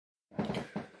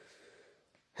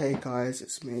Hey guys,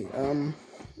 it's me.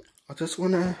 I just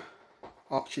want to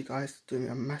ask you guys to do me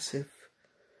a massive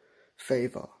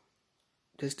favour.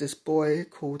 There's this boy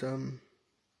called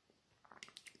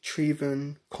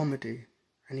Trevon Comedy,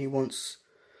 and he wants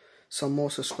some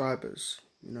more subscribers.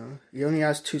 You know, he only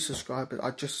has 2 subscribers. I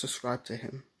just subscribed to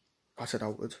him. I said I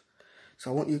would.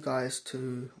 So I want you guys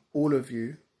to, all of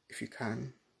you, if you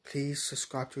can, please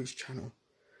subscribe to his channel,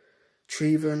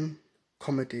 Trevon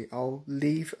Comedy. I'll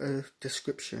leave a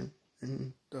description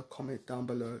in the comment down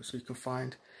below so you can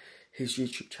find his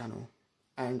YouTube channel.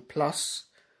 And plus,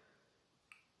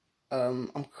 I'm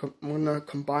gonna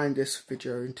combine this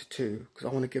video into 2 because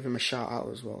I want to give him a shout out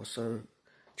as well. So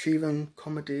Trevon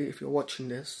Comedy, if you're watching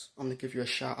this, I'm gonna give you a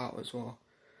shout out as well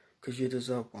because you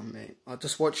deserve one, mate. I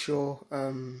just watched your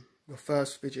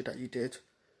first video that you did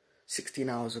 16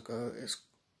 hours ago. It's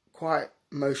quite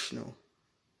emotional.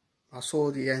 I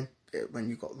saw the end when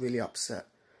you got really upset.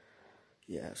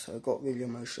 Yeah, so it got really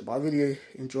emotional. But I really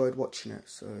enjoyed watching it.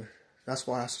 So that's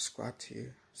why I subscribed to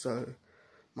you. So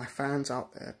my fans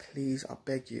out there, please, I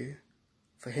beg you,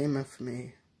 for him and for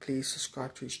me, please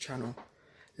subscribe to his channel.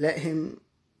 Let him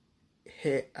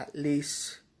hit at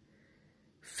least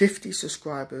 50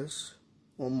 subscribers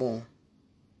or more.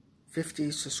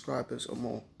 50 subscribers or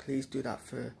more. Please do that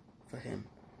for him.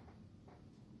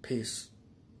 Peace.